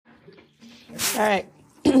All right.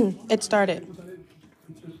 It started.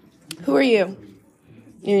 Who are you?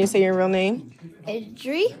 You need to say your real name?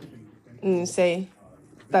 Adri. And you say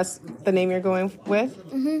that's the name you're going with?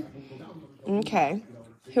 Mm-hmm. Okay.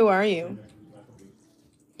 Who are you?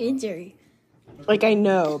 Adri. Like, I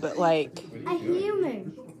know, but like... A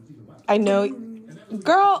human. I know...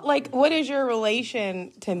 Girl, like, what is your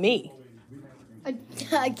relation to me? A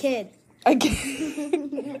kid. I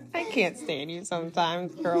can't stand you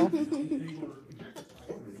sometimes, girl.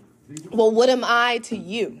 Well, what am I to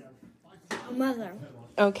you? A mother.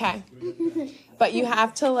 Okay. But you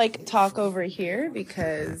have to, like, talk over here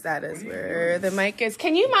because that is where the mic is.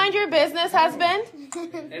 Can you mind your business, husband?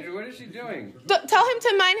 Andrew, what is she doing? Tell him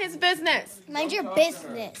to mind his business. Mind your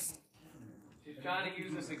business. She's trying to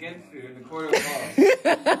use this against you in the court of law.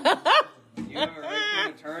 You have a right to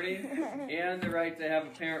an attorney and the right to have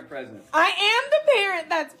a parent present. I am the parent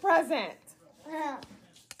that's present.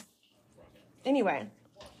 Anyway.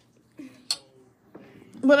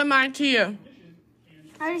 What am I to you?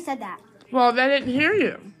 I already said that. Well, they didn't hear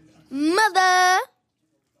you. Mother.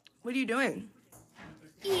 What are you doing?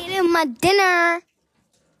 Eating my dinner.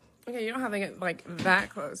 Okay, you don't have to get, like, that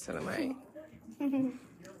close to the mic.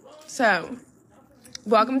 So,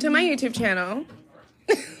 welcome to my YouTube channel.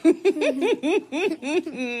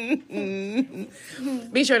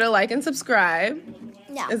 Be sure to like and subscribe.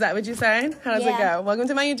 Yeah. Is that what you said? How does it go? Welcome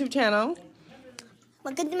to my YouTube channel.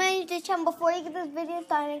 Welcome to my YouTube channel. Before you get this video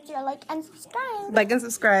started, make sure to like and subscribe. Like and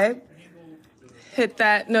subscribe. Hit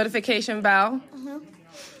that notification bell.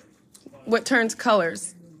 What turns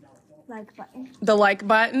colors? Like button. The like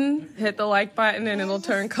button. Hit the like button and it'll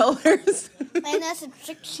turn colors. And the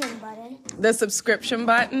subscription button. The subscription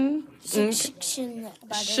button. Subscription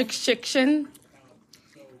button. Subscription.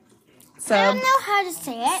 I don't know how to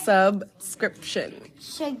say it. Subscription.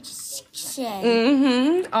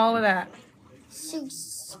 Subscription. All of that.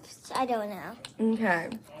 I don't know. Okay.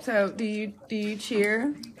 So do you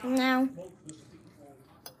cheer? No.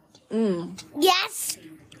 Yes.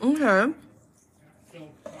 Okay.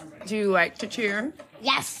 Do you like to cheer?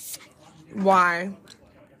 Yes. Why?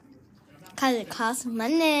 Because it costs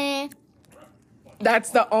money.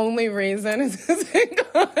 That's the only reason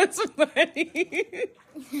it costs money.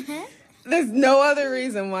 There's no other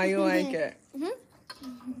reason why you like it.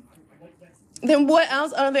 Then what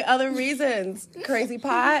else are the other reasons? Crazy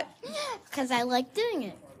pot? Because I like doing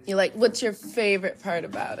it. You like, what's your favorite part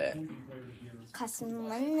about it? Costs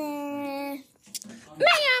money.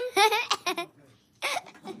 Ma'am!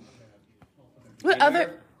 What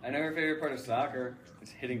other... I know her favorite part of soccer is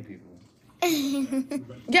hitting people.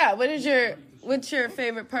 Yeah, what's your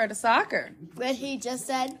favorite part of soccer? What he just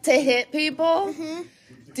said. To hit people?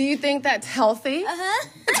 Do you think that's healthy?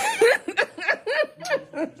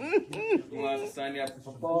 You want us to sign you up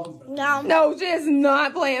for football? No. No, she is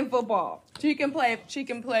not playing football. She can play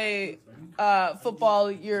football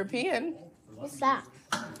European. What's that?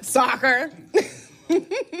 Soccer.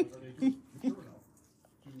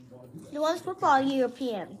 What's football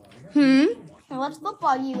European? What's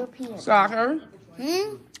football European? Soccer.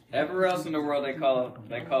 Everywhere else in the world they call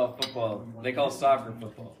football. They call soccer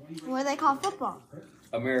football. What do they call football?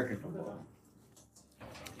 American football.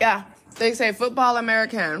 Yeah, they say football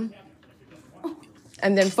American,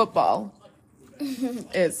 and then football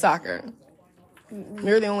is soccer.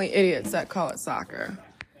 You're the only idiots that call it soccer.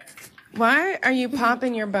 Why are you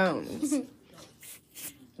popping your bones?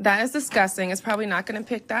 That is disgusting. It's probably not going to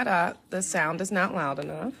pick that up. The sound is not loud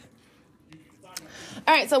enough.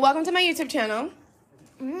 All right, so welcome to my YouTube channel.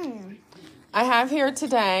 I have here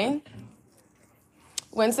today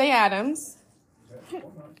Wednesday Addams.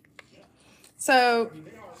 So,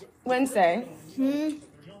 Wednesday,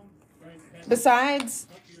 besides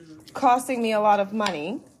costing me a lot of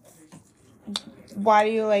money, why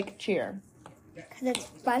do you like cheer? Because it's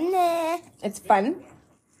funny. It's fun?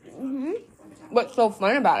 What's so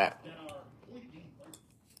fun about it?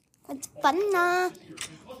 It's fun.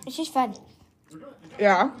 It's just fun.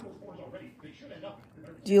 Yeah.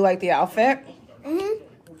 Do you like the outfit?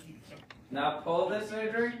 Now pull this,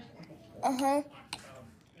 Adrian.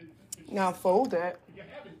 Now fold it.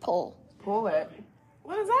 Pull. Pull it.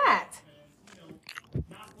 What is that?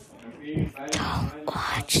 Don't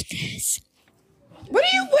watch this. What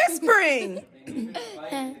are you whispering?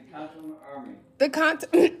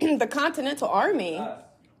 The Continental Army.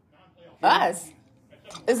 Us.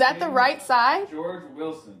 Is that the right side? George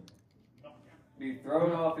Wilson be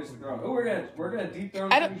thrown off his throne. Oh, we're gonna dethrone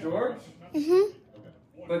King George.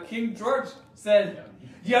 But King George said,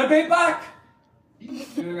 "Yeah, be back." Do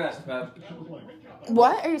the rest, Bob.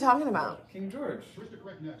 What are you talking about? King George.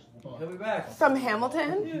 He'll be back. From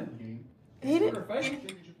Hamilton? Yeah. He We're didn't.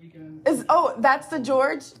 fighting. That's the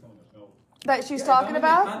George that she's talking I'm in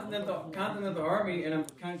about? the Continental Army, and I'm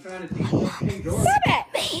kind of trying to teach King George. Stop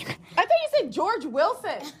it! I thought you said George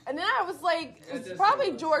Wilson. And then I was like, it's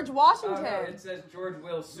probably George Washington. Oh, no, it says George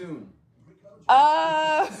will soon.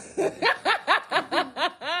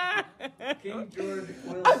 King George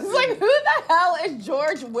will I was soon. like, who the hell is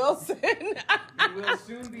George Wilson? He will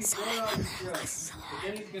soon be thrown off his throne. But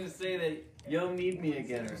then he's going to say that you'll need me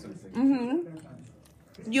again or something.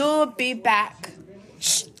 Mm-hmm. You'll be back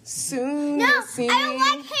soon. No, I don't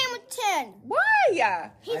like Hamilton. Why? I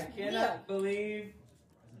cannot believe...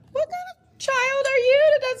 What kind of child are you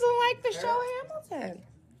that doesn't like the show Hamilton?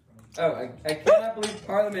 Oh, I cannot believe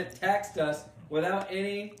Parliament taxed us without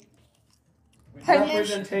any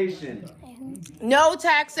representation. No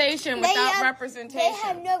taxation They without have- representation. They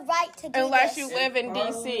have no right to do Unless this. you live in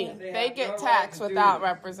D.C. Parliament, They have get no taxed right to without do it.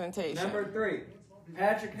 representation. Number 3,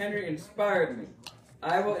 Patrick Henry inspired me.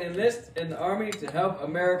 I will enlist in the army to help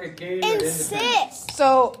America gain her independence. Insist.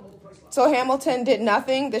 So Hamilton did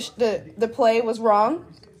nothing? The play was wrong?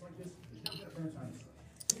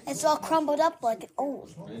 It's all crumbled up like it's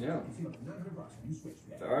old. I know.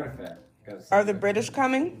 The artifact. Are the British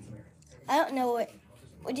coming? I don't know what.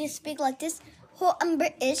 Would you speak like this? Oh, I'm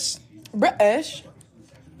British. British?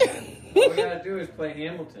 All we gotta do is play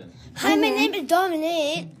Hamilton, Hi, my name is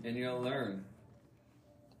Dominic. and you'll learn.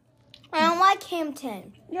 I don't like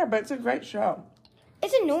Hamilton. Yeah, but it's a great show.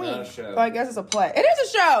 It's Not a annoying. show. Well, I guess it's a play. It is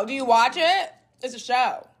a show. Do you watch it? It's a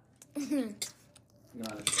show.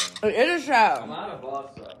 Not a show. It is a I'm show. out of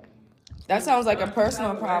boss though. That sounds like a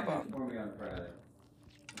personal problem.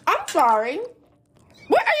 I'm sorry.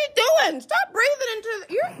 What are you doing? Stop breathing into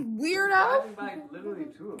the... You're a weirdo. Driving by literally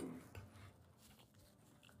 2 of them.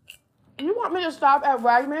 You want me to stop at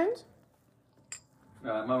Wegmans?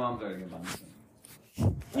 My mom's already getting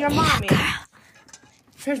mine. Your mommy.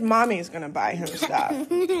 His mommy's gonna buy him stuff.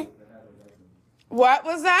 What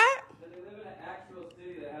was that? They live in an actual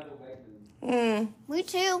city that has a Wegmans. We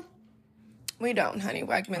too. We don't, honey.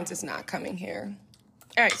 Wegmans is not coming here.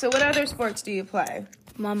 All right, so what other sports do you play?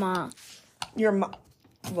 Mama. Your mom.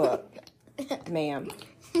 Look, ma'am.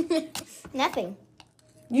 Nothing.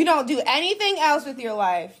 You don't do anything else with your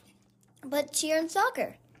life. But cheer and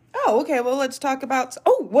soccer. Oh, okay. Well, let's talk about...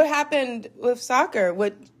 Oh, what happened with soccer?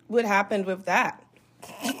 What happened with that?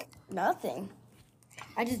 Nothing.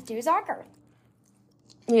 I just do soccer.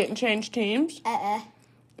 You didn't change teams?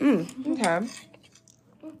 Okay.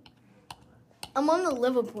 I'm on the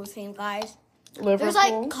Liverpool team, guys. Liverpool. There's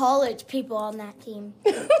like college people on that team.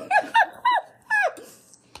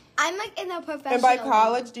 I'm like in a professional. And by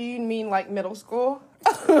college, do you mean like middle school?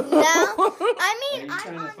 No, I Are mean you I'm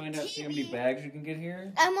trying to on find out see how TV. many bags you can get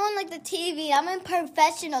here? I'm on like the TV. I'm in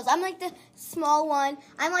professionals. I'm like the small one.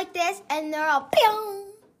 I'm like this, and they're all pew.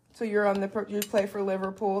 So you're on you play for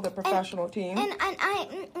Liverpool, the professional team. And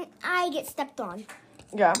I get stepped on,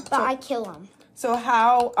 Yeah. but I kill them. So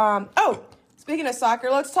how? Oh, speaking of soccer,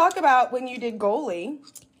 let's talk about when you did goalie.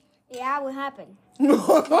 Yeah, what happened?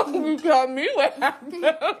 You tell me what happened.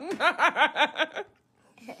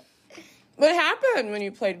 What happened when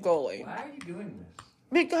you played goalie? Why are you doing this?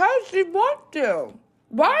 Because you want to.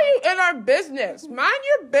 Why are you in our business? Mind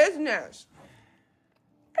your business.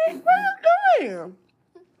 Hey, what are you doing?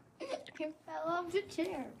 I fell off the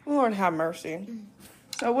chair. Lord have mercy.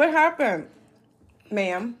 So what happened,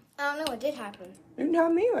 ma'am? I don't know what did happen. You tell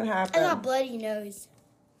me what I got happened. bloody nose.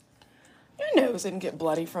 Your nose didn't get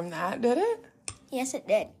bloody from that, did it? Yes, it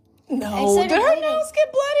did. No. started Did her bleeding. nose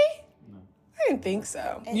get bloody? No. I didn't think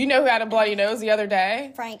so. You know who had a bloody nose the other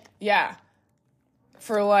day? Frank. Yeah.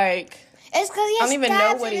 For like... It's because he I has don't even know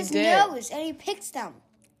scabs what in he his did. nose, and he picks them.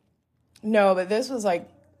 No, but this was like...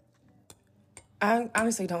 I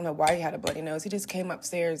honestly don't know why he had a bloody nose. He just came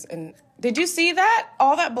upstairs and... Did you see that?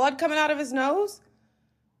 All that blood coming out of his nose?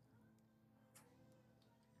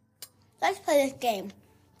 Let's play this game.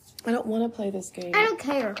 I don't want to play this game. I don't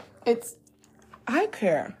care. I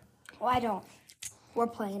care. Well, I don't. We're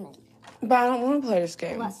playing it. But I don't want to play this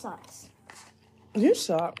game. That sucks. You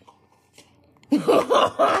suck.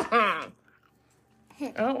 I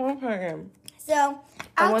don't want to play a game. So,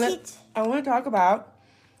 I I'll want teach. to talk about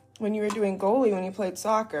when you were doing goalie when you played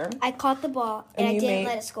soccer I caught the ball, and I you didn't made-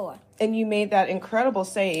 let it score. and you made that incredible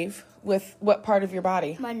save with what part of your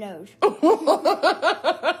body? My nose.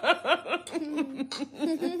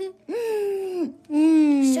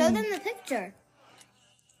 Show them the picture.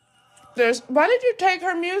 Why did you take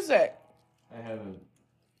her music? I haven't.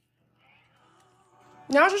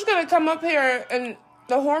 Now she's going to come up here and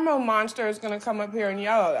the hormone monster is going to come up here and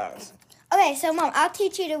yell at us. Okay, so Mom, I'll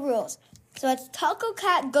teach you the rules. So it's taco,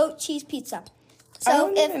 cat, goat, cheese, pizza.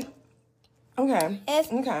 So if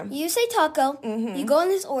you say taco, you go in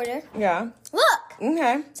this order. Yeah. Look.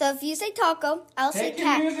 Okay. So if you say taco, I'll say Take your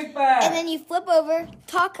cat. music back. And then you flip over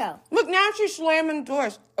taco. Look, now she's slamming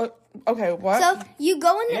doors. Okay, what? So you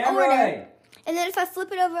go in the Yeah, order. right. And then if I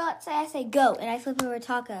flip it over, let's say I say goat and I flip over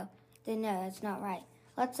taco, then no, that's not right.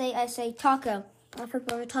 Let's say I say taco. I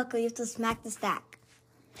flip over taco, you have to smack the stack.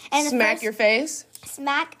 And Smack your face?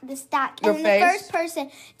 Smack the stack. Your And then the face? first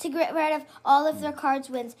person to get rid of all of their cards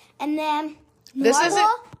wins. And then This isn't.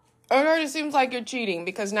 Narwhal, It already seems like you're cheating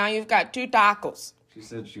because now you've got 2 tacos. She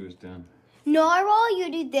said she was done. Narwhal, you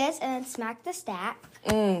do this and then smack the stack.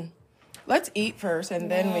 Let's eat first and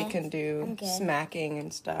then we can do Okay. smacking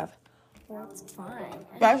and stuff. Well, it's fine.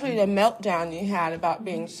 Especially the meltdown you had about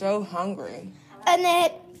being so hungry. And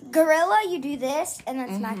then gorilla, you do this and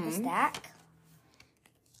then smack the stack.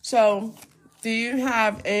 So, do you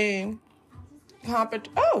have a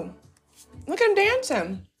Oh, look at him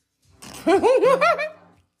dancing.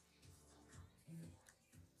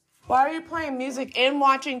 Why are you playing music and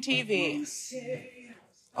watching TV?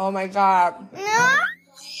 Oh my God. No,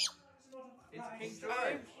 It's King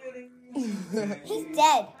George. he's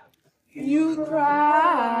dead. You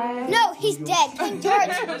cry. No, he's dead. King George.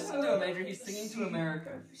 Listen to him, Adrian. He's singing to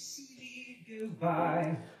America.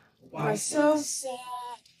 Why so sad?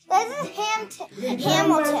 This is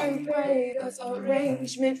Hamilton.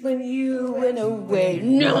 Arrangement when you went away.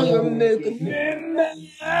 Now you're making me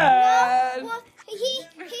mad. Well, he's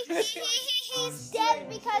dead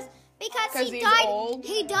because 'Cause he he's died. old?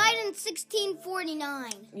 He died in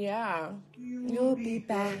 1649. Yeah. You'll be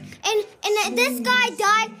back. And this guy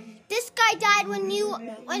died. This guy died when you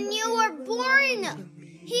were born.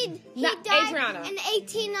 He No, died Adriana. in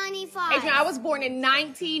 1895. Adrian, I was born in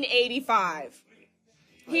 1985.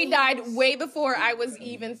 He died way before I was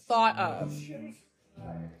even thought of.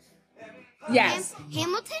 Yes.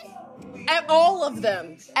 Hamilton? At all of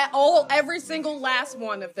them. Every single last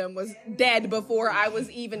one of them was dead before I was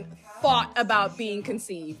even thought about being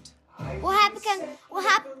conceived. What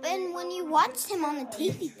happened when you watched him on the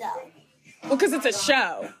TV though? Well, because it's a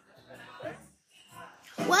show.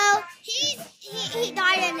 Well, he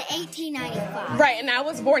died in 1895. Right, and I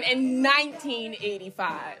was born in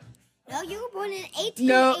 1985. No, you were born in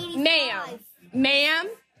No, 1885. ma'am.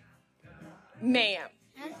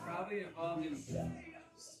 Probably involved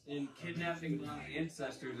in kidnapping one of the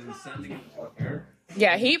ancestors and sending him to America.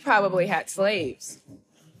 Yeah, he probably had slaves.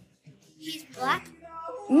 He's black.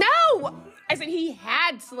 No! I said he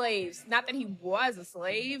had slaves, not that he was a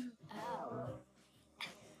slave. Oh.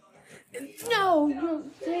 No,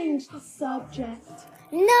 you change the subject.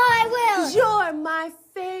 No, I will. You're my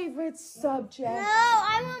favorite subject. No,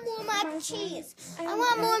 I want more mac and cheese. I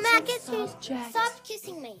want more mac and cheese. Subject. Stop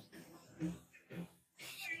kissing me.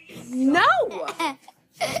 No!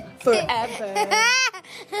 Forever.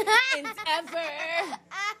 And ever.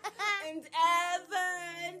 And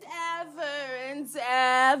ever. And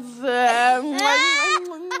ever. And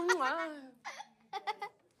ever.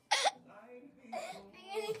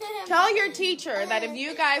 Tell your teacher that if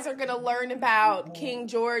you guys are going to learn about King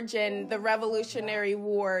George and the Revolutionary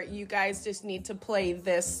War, you guys just need to play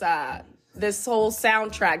this this whole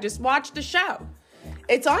soundtrack. Just watch the show.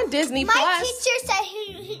 It's on Disney My Plus. teacher said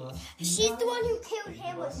she's the one who killed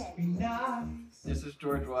Hamilton. This is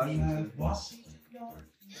George Washington.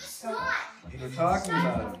 Stop. We're talking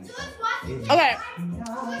about him. George Washington. Okay, George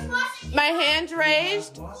Washington. my hand's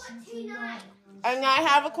raised, 1409. and I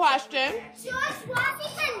have a question. George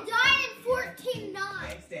Washington died in 1409.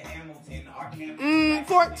 Thanks to Hamilton, our campus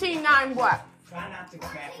 14:9 what? try not to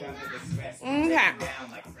crack under the stress. Okay.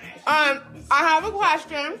 Down like France. I have a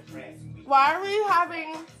question. Why are we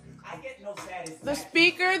having I get no satisfaction. the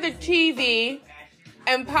speaker, the TV,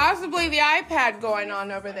 and possibly the iPad going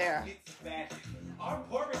on over there? Our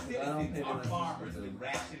poor citizens are farmers with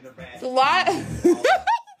ration to ration. It's a lot.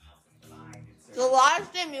 It's a lot of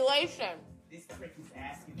stimulation. This prick is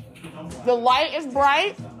asking for The light is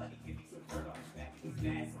bright.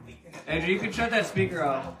 Andrew, you can shut that speaker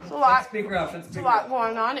off. It's a lot. Speaker off. Shut the There's a speaker lot off.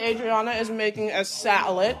 going on. Adriana is making a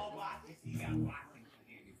salad.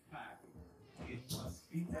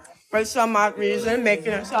 For some odd reason,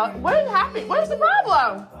 making a salad. What is happening? What is the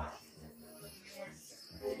problem?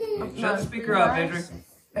 Shut the speaker off, Andrew.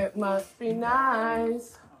 It must be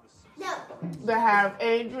nice No. to have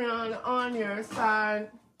Adrian on your side.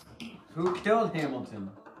 Who killed Hamilton?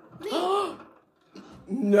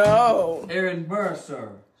 No. Aaron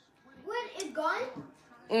Mercer. What is gone?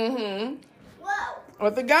 Mm-hmm. Whoa.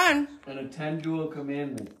 With a gun. And a 10 dual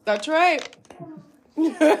commandment. That's right.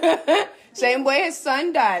 Same way his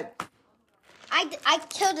son died. I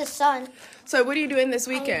killed his son. So what are you doing this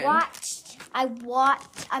weekend? I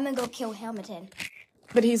watched. I'm gonna go kill Hamilton.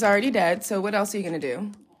 But he's already dead, so what else are you gonna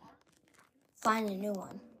do? Find a new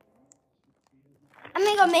one. I'm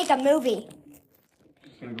gonna go make a movie.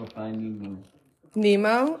 Gonna go find Nemo.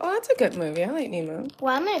 Nemo? Oh, that's a good movie. I like Nemo.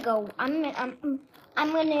 Well, I'm gonna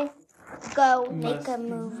go make a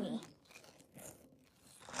movie.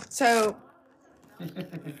 So,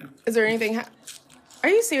 is there anything? Are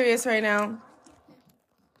you serious right now?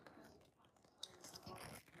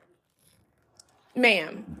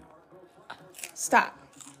 Ma'am. Stop.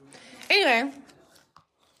 Anyway,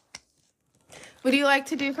 what do you like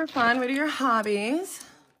to do for fun? What are your hobbies?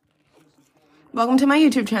 Welcome to my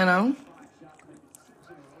YouTube channel.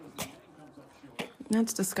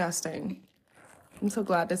 That's disgusting. I'm so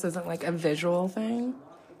glad this isn't like a visual thing.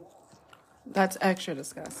 That's extra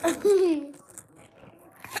disgusting.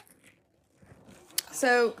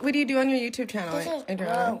 So, what do you do on your YouTube channel?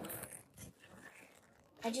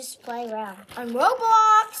 I just play around on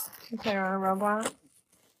Roblox. You play around on Roblox?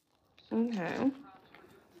 Okay.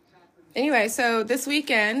 Anyway, so this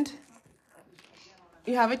weekend,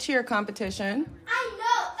 you have a cheer competition. I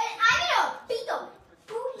know, and I'm gonna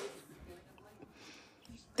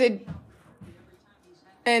beat them.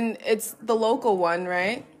 And it's the local one,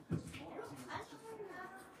 right?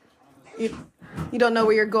 You don't know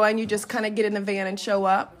where you're going. You just kind of get in the van and show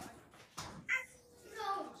up.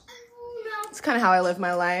 It's kind of how I live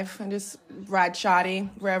my life. I just ride shoddy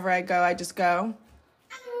wherever I go. I just go.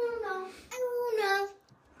 I don't know.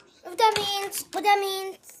 What that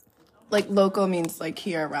means? Like local means like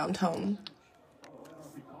here around home.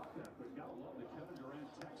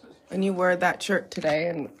 And you wore that shirt today,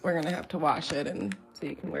 and we're gonna have to wash it, and so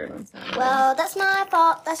you can wear it on Saturday. Well, that's my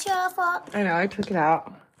fault. That's your fault. I know. I took it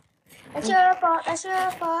out. That's your fault. That's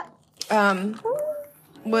your fault.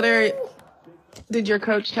 Did your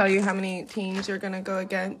coach tell you how many teams you're gonna go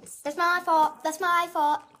against? That's my fault. That's my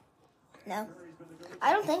fault. No,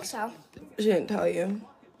 I don't think so. She didn't tell you.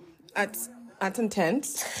 That's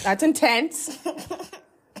intense. That's intense.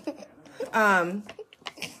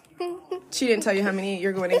 She didn't tell you how many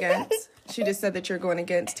you're going against. She just said that you're going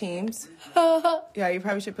against teams. Yeah, you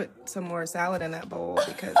probably should put some more salad in that bowl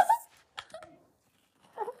because.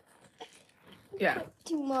 Yeah.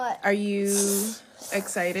 Too much. Are you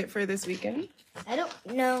excited for this weekend? I don't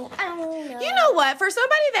know. You know what? For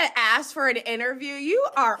somebody that asked for an interview, you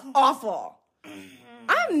are awful.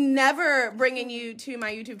 I'm never bringing you to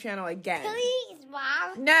my YouTube channel again. Please,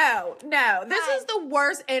 Mom. No. This is the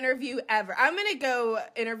worst interview ever. I'm going to go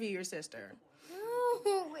interview your sister.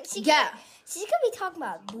 She's going to be talking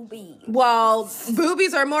about boobies. Well,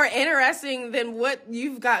 boobies are more interesting than what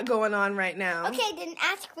you've got going on right now. Okay, then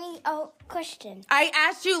ask me a question. I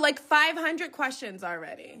asked you like 500 questions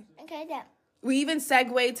already. Okay, then. We even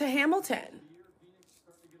segued to Hamilton.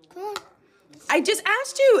 Come on. I just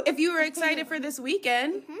asked you if you were excited for this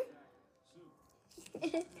weekend.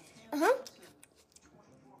 Uh-huh.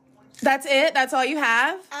 That's it? That's all you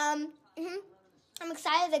have? I'm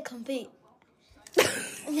excited to compete.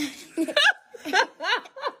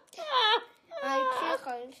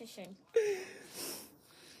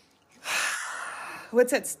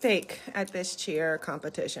 What's at stake at this cheer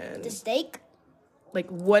competition? The steak? Like,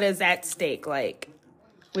 what is at stake? Like,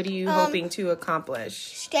 what are you hoping to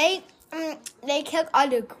accomplish? Steak, they cook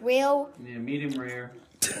on the grill. Yeah, medium rare.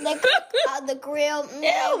 They cook on the grill.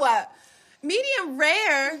 Ew! Medium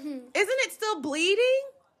rare? Isn't it still bleeding?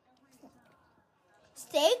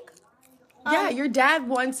 Steak? Yeah, your dad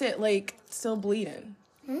wants it, like, still bleeding.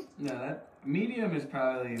 No, that medium is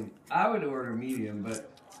probably. I would order medium, but.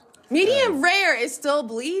 Medium rare is still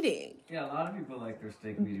bleeding. Yeah, a lot of people like their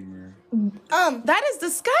steak medium rare. That is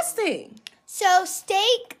disgusting. So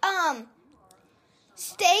steak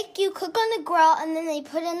you cook on the grill and then they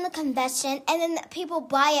put it in the convection and then people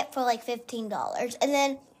buy it for like $15 and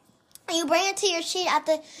then you bring it to your seat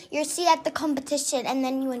at the competition and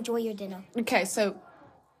then you enjoy your dinner. Okay, so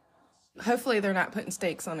hopefully they're not putting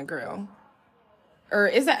steaks on a grill. Or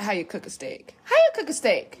is that how you cook a steak? How you cook a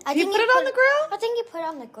steak? You put it on the grill? I think you put it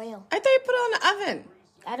on the grill. I thought you put it on the oven.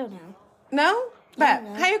 I don't know. No? But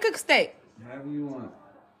how you cook steak? However you want.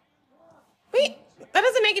 Wait, that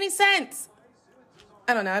doesn't make any sense.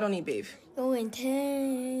 I don't know. I don't eat beef. Oh,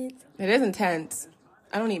 intense. It is intense.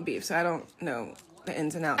 I don't eat beef, so I don't know the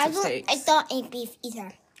ins and outs of steaks. I don't eat beef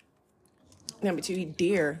either. No, but you eat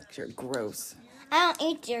deer because you're gross. I don't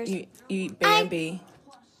eat deer. You eat Bambi.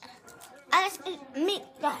 I just eat meat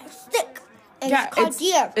on a stick. It's called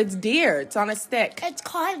deer. It's deer. It's on a stick. It's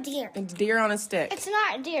called deer. It's deer on a stick. It's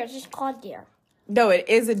not a deer. It's just called deer. No, it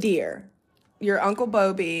is a deer. Your Uncle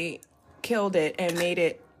Bobby killed it and made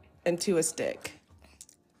it into a stick?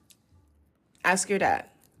 Ask your dad.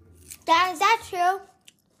 Dad, is that true?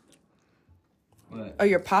 What? Oh,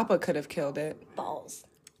 your papa could have killed it. Balls.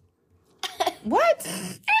 What?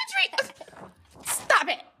 Adri, stop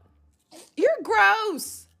it. You're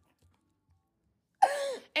gross.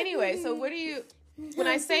 Anyway, so what do you... When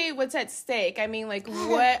I say what's at stake, I mean, like,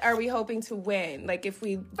 what are we hoping to win? Like, if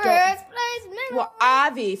we don't... First place minimum. Well,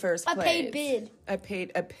 Avi first A place. paid bid. A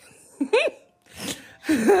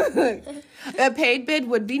paid bid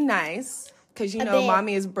would be nice, because, you A know, bid.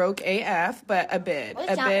 mommy is broke AF, but a bid. What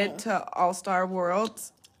does A that bid mean? to All-Star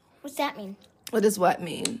Worlds. What's that mean? What does what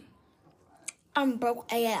mean? I'm broke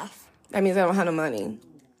AF. That means I don't have no money.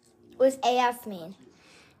 What does AF mean?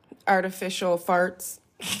 Artificial farts.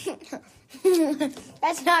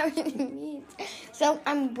 That's not what it means. So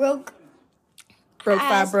I'm broke. Broke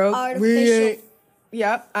As by broke. artificial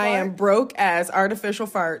Yep, I am farts. broke as artificial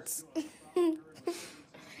farts.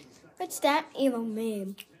 What's that even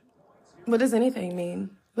mean? What does anything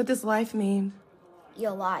mean? What does life mean?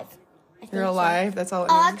 You're alive. I think You're so. alive? That's all it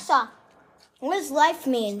means? Alexa, what does life Are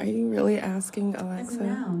mean? you really asking, As a Alexa?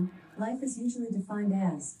 noun, life is usually defined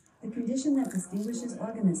as the condition that distinguishes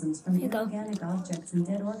organisms from you go. inorganic objects and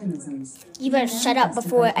dead organisms. You better shut up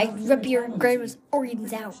before I rip your grandma's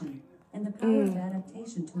organs out. And the power of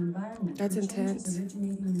adaptation to environment. That's and changes intense.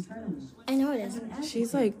 originating internally. I know it As is. an adjective,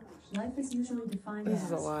 She's like, life is usually defined this as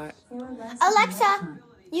is a lot. for or less than Alexa, lifetime.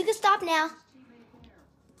 you can stop now.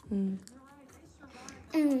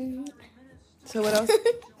 So what else?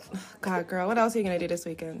 God, girl, what else are you going to do this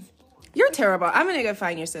weekend? You're terrible. I'm going to go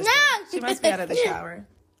find your sister. No! She must be out of the shower.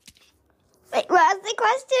 Wait, what was the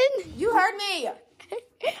question? You heard me.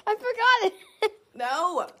 I forgot it.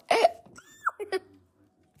 No.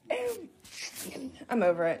 I'm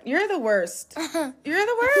over it. You're the worst. You're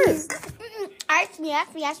the worst. Ask me. I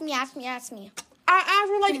asked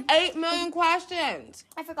her like 8 million questions.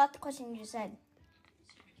 I forgot the question you just said.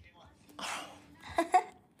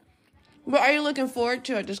 What are you looking forward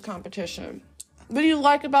to at this competition? What do you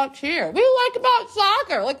like about cheer? What do you like about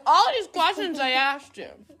soccer? Like all these questions I asked you.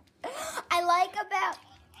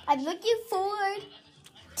 I'm looking forward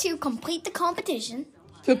to complete the competition.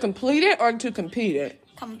 To complete it or to compete it?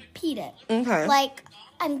 Compete it. Okay. Like,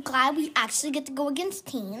 I'm glad we actually get to go against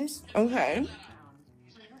teams. Okay.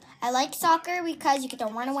 I like soccer because you get to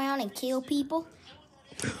run around and kill people.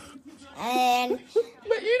 And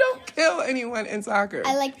But you don't kill anyone in soccer.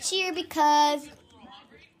 I like cheer because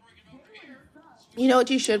You know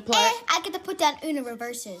what you should play? I get to put down Uno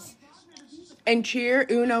reverses. And cheer,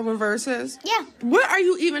 Uno reverses? Yeah. What are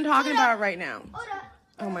you even talking about right now? Hold up.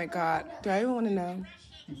 Oh my God. Do I even want to know?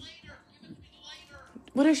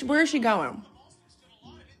 Where is she going?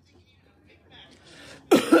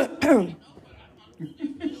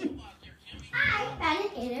 I found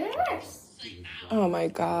an Uno reverse. Oh my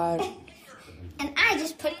God. And I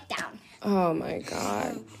just put it down. Oh my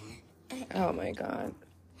God. Oh my God.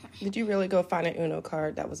 Did you really go find an Uno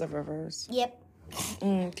card that was a reverse? Yep.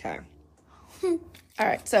 Okay. All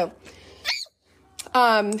right. So,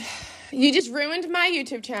 you just ruined my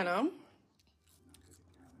YouTube channel.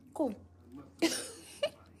 Cool.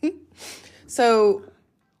 So,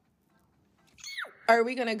 are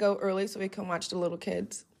we gonna go early so we can watch the little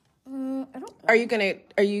kids? I don't. Are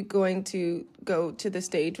you going to go to the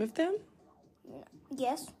stage with them?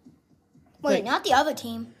 Yes. Wait, Like- not the other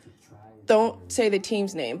team. Don't say the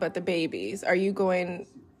team's name, but the babies. Are you going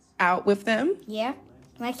out with them? Yeah.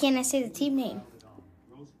 Why can't I say the team name?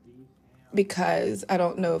 Because I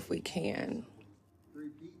don't know if we can.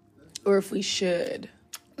 Or if we should.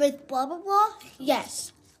 With blah blah blah?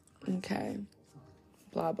 Yes. Okay.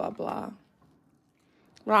 Blah, blah, blah.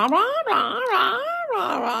 Blah, blah, blah, blah,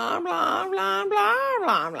 blah, blah, blah, blah,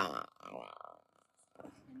 blah, blah, blah.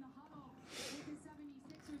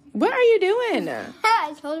 What are you doing?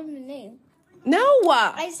 I told him the name. No.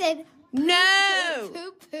 I said No.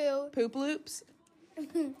 poo poo. Poop loops?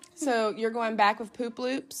 So you're going back with poop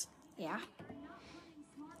loops? Yeah.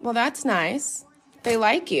 Well, that's nice. They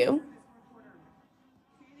like you.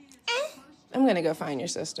 I'm going to go find your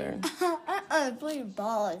sister. Play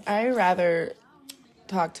balls. I'd rather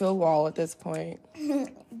talk to a wall at this point.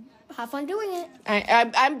 Have fun doing it.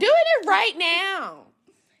 I'm doing it right now.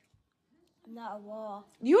 I'm not a wall.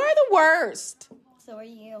 You are the worst. So are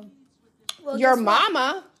you. Well, Your guess what?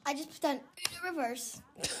 mama. I just put down Uno reverse.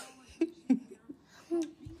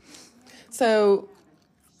 So,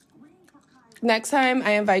 next time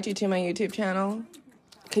I invite you to my YouTube channel,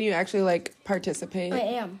 can you actually, like, participate I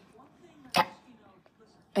am.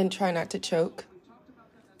 and try not to choke?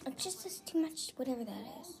 It's just too much, whatever that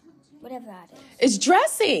is. Whatever that is. It's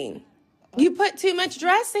dressing. You put too much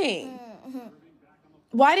dressing.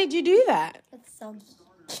 Why did you do that? It's so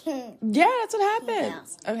Yeah, that's what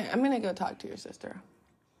happens. Okay, I'm going to go talk to your sister.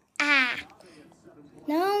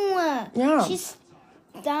 No. Yeah. She's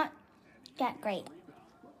not that great.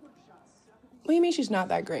 What do you mean she's not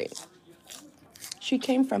that great? She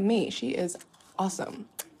came from me. She is awesome.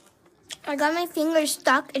 I got my finger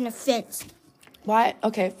stuck in a fence. Why?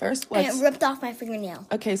 Okay, first And let's... it ripped off my fingernail.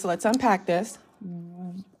 Okay, so let's unpack this.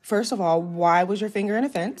 First of all, why was your finger in a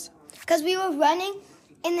fence? Because we were running,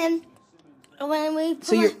 and then when we...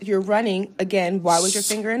 So you're running, again, why was your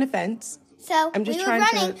finger in a fence? So I'm just we were trying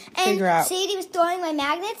to running, figure out. and Sadie was throwing my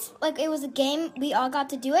magnets. Like, it was a game. We all got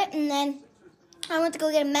to do it, and then I went to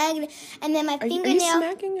go get a magnet, and then my Are you fingernail...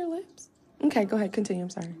 smacking your lips? Okay, go ahead. Continue. I'm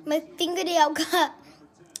sorry. My fingernail got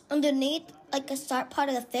underneath, like, a sharp part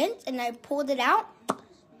of the fence, and I pulled it out,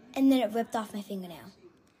 and then it ripped off my fingernail.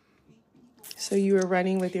 So you were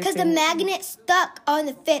running with your Because the magnet stuck on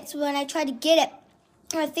the fence. When I tried to get it,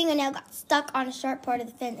 my fingernail got stuck on a sharp part of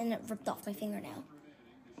the fence, and it ripped off my fingernail.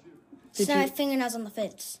 So my fingernail's on the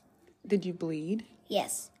fence. Did you bleed?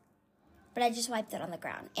 Yes. But I just wiped it on the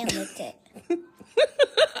ground and licked it.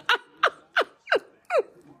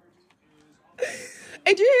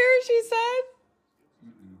 Did you hear what she said?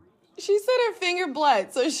 She said her finger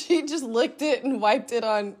bled, so she just licked it and wiped it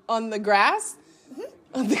on the grass?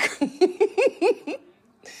 On the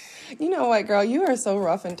You know what, girl? You are so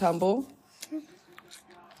rough and tumble.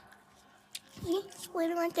 Leave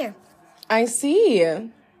it right there. I see. I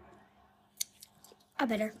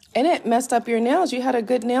better. And it messed up your nails. You had a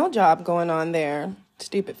good nail job going on there.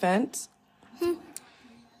 Stupid fence. I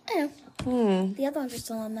know. The other ones are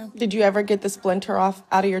still on, though. Did you ever get the splinter off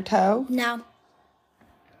out of your toe? No.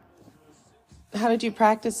 How did you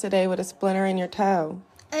practice today with a splinter in your toe?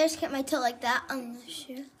 I just kept my toe like that on the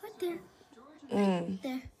shoe. Right there.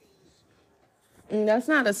 There. That's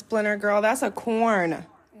not a splinter, girl. That's a corn.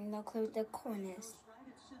 No clue what the corn is.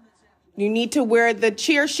 You need to wear the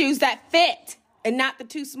cheer shoes that fit and not the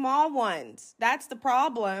too small ones. That's the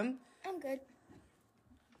problem. I'm good.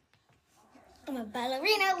 I'm a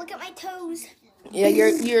ballerina. Look at my toes. Yeah,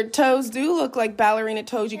 your toes do look like ballerina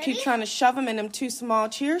toes. You keep Ready? trying to shove them in them too small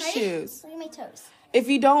cheer Ready? shoes. Look at my toes. If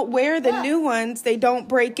you don't wear the Look. new ones, they don't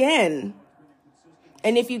break in.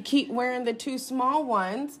 And if you keep wearing the too small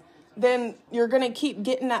ones, then you're going to keep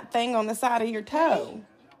getting that thing on the side of your toe.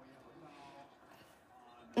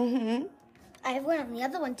 I have one on the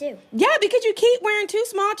other one, too. Yeah, because you keep wearing too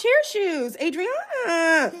small cheer shoes,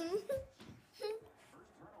 Adriana.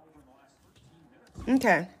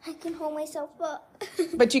 Okay. I can hold myself up.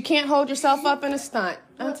 But you can't hold yourself up in a stunt.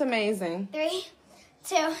 That's amazing. 3,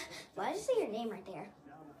 2. Why did you say your name right there?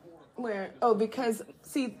 Where? Oh, because,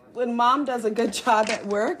 see, when Mom does a good job at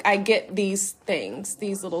work, I get these things,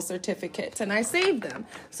 these little certificates, and I save them.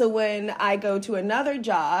 So when I go to another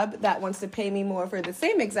job that wants to pay me more for the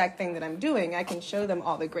same exact thing that I'm doing, I can show them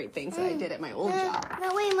all the great things that I did at my old job.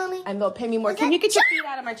 No, wait, Mommy. And they'll pay me more. Is Can that you get your feet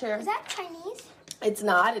out of my chair? Is that Chinese? It's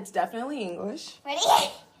not. It's definitely English. Ready?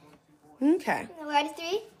 Okay. Ready?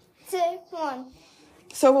 3, 2, 1.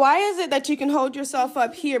 So why is it that you can hold yourself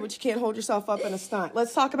up here, but you can't hold yourself up in a stunt?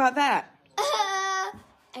 Let's talk about that. I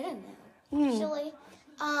don't know. Actually,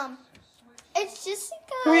 it's just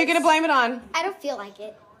because... Who are you going to blame it on? I don't feel like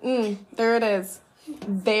it. There it is.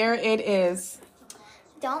 There it is.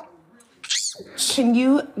 Don't. Can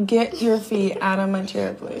you get your feet out of my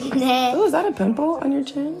chair, please? Nah. Oh, is that a pimple on your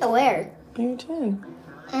chin? Where? On your chin.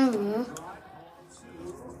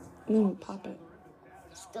 Pop it.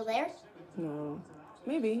 Still there? No.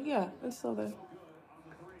 Maybe, yeah, it's still there.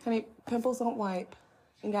 Honey, pimples don't wipe.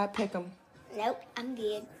 You gotta pick them. Nope, I'm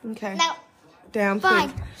good. Okay. No. Down, Fine.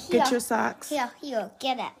 please. Get Here. your socks. Here,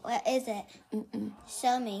 get it. What is it?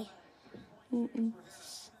 Show me.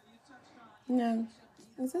 No.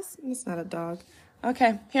 Is this? It's not a dog.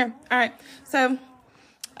 Okay, here. All right. So,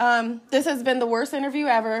 this has been the worst interview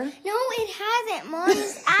ever. No, it hasn't, Mom.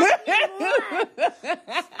 Just ask me more.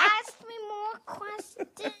 Ask me more questions.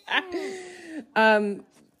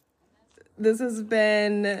 This has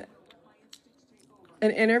been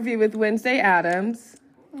an interview with Wednesday Addams,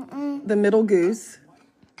 the middle goose.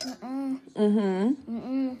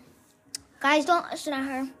 Guys, don't listen to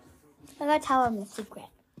her. I gotta tell them the secret.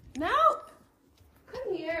 No.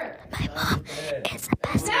 Come here. My mom is the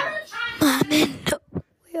best mom in the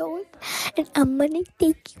world. And I'm gonna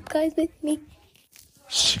take you guys with me.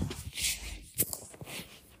 Shh.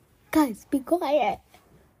 Guys, be quiet.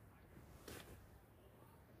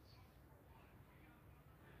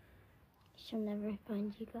 She'll never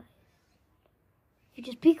find you guys. You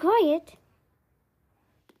just be quiet.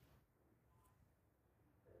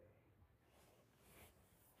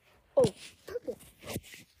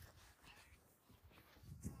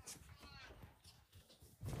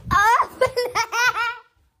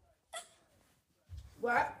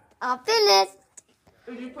 What? I'm finished.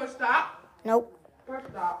 Did you push stop? Nope. Push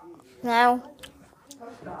stop. No.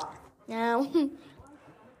 Push stop. No.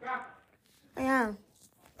 Yeah. Yeah.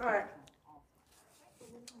 All right.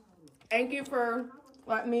 Thank you for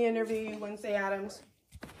letting me interview you, Wednesday Addams.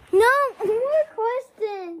 No, more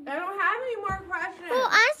questions. I don't have any more questions. Well,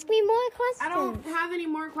 ask me more questions. I don't have any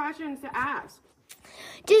more questions to ask.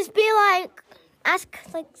 Just be like, ask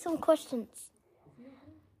like some questions.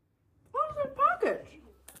 What's in pockets?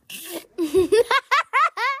 I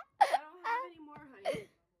don't have any more, honey.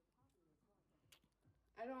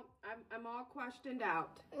 I'm all questioned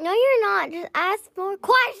out. No, you're not. Just ask more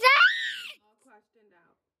questions. All questioned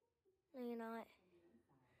out. No, you're not.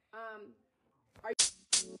 Are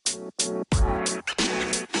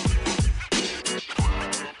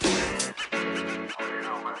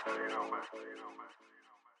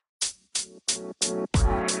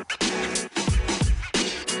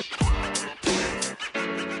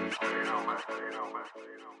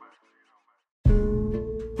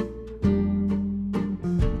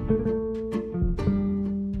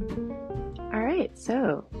Alright,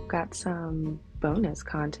 so got some bonus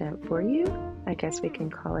content for you. I guess we can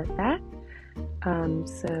call it that.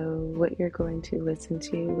 So what you're going to listen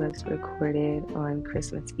to was recorded on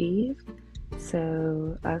Christmas Eve.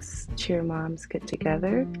 So us cheer moms get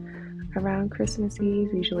together around Christmas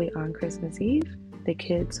Eve, usually on Christmas Eve. The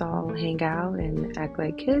kids all hang out and act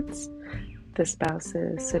like kids. The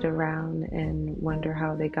spouses sit around and wonder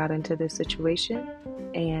how they got into this situation.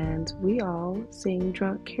 And we all sing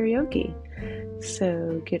drunk karaoke.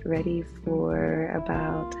 So get ready for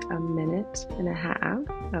about a minute and a half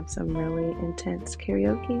of some really intense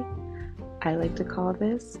karaoke. I like to call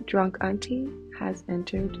this Drunk Auntie Has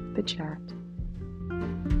Entered the Chat.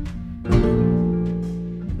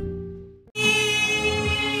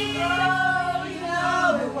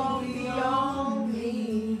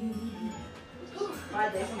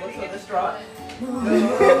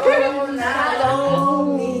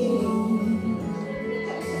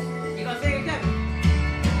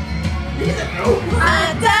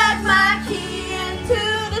 I dug my key into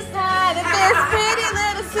the side of this pretty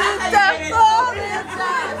little suit of folded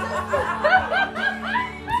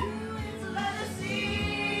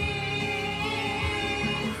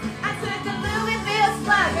I took a Louisville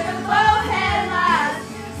slug and a bowhead lies,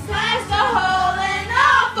 slashed a hole in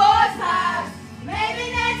all four sides. Maybe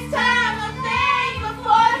next time I'll think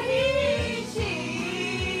before he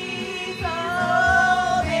cheats.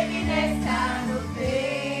 Oh, maybe next time we'll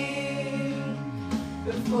think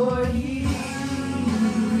before he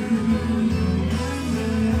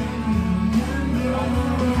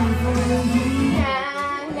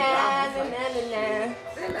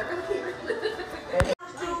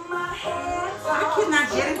I cannot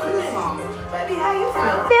get into this song. Baby, how you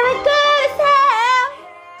feel? Feeling good as hell.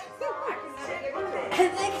 I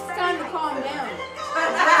think it's time to calm down. The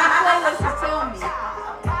playlist is telling me.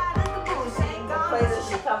 The playlist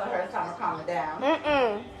is telling her it's time to calm her down.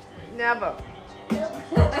 Never.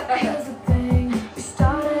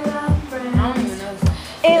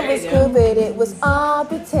 It was cool, but it was all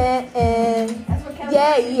pretend.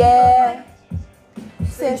 Yeah, yeah.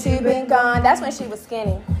 Since you've been gone. That's when she was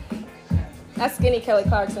skinny. That's skinny Kelly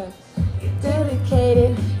Clarkson.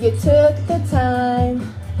 Dedicated, you took the time.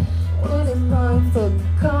 Was it wrong for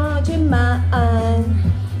called your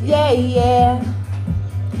mind? Yeah, yeah.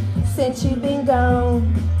 Since you've been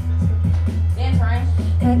gone. Dance, Ryan.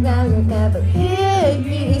 And now you'll never hear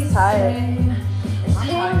you. He's tired.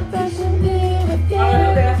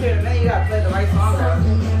 Then you gotta play the right song, though.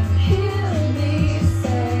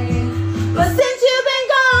 But since you've been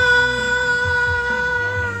gone,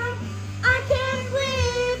 I can't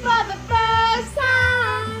breathe for the first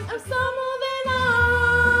time. I'm so moving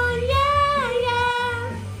on, yeah, yeah.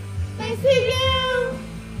 Thanks to you,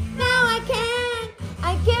 now I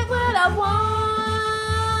get what I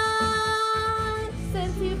want.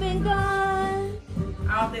 Since you've been gone.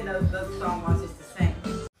 I don't think the song wants us to sing.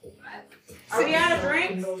 Are we out of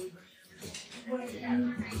drinks?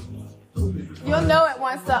 You'll know it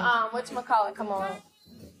once the whatchamacallit come on.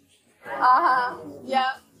 Yep.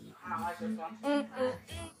 I don't like this one.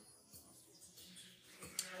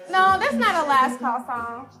 No, that's not a last call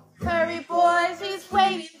song. Hurry, boys, he's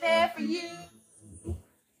waiting there for you.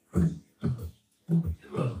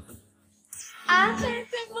 I think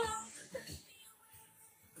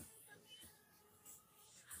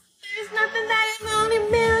there's nothing that a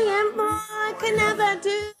million more can ever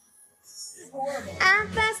do. I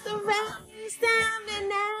passed the race down and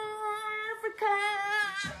now.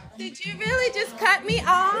 Did you really just cut me You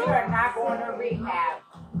off? are not going to rehab.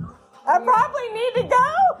 I probably need to go.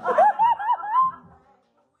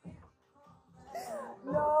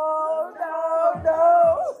 No, no,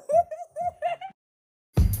 no.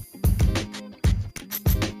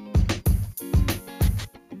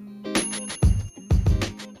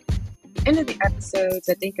 End of the episodes,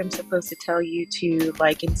 I think I'm supposed to tell you to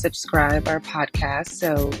like and subscribe our podcast.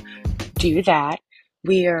 So do that.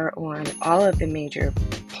 We are on all of the major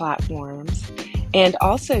platforms. And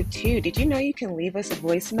also, too, did you know you can leave us a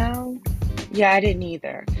voicemail? Yeah, I didn't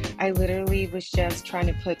either. I literally was just trying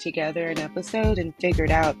to put together an episode and figured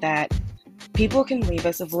out that people can leave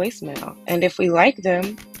us a voicemail. And if we like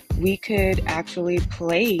them, we could actually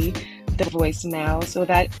play the voicemail so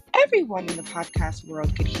that everyone in the podcast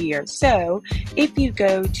world could hear. So if you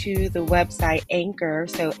go to the website Anchor,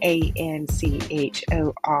 so ANCHOR.FM,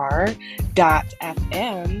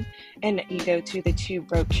 and you go to the Two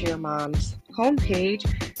Broke Cheer Moms homepage,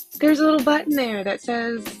 there's a little button there that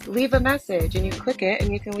says leave a message, and you click it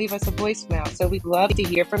and you can leave us a voicemail. So we'd love to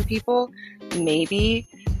hear from people, maybe,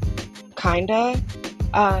 kinda.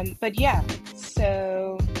 But yeah,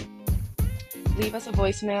 so leave us a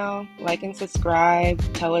voicemail, like and subscribe,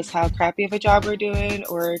 tell us how crappy of a job we're doing,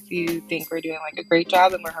 or if you think we're doing like a great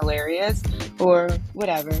job and we're hilarious, or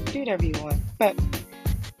whatever. Do whatever you want, but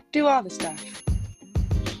do all the stuff.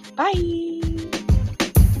 Bye!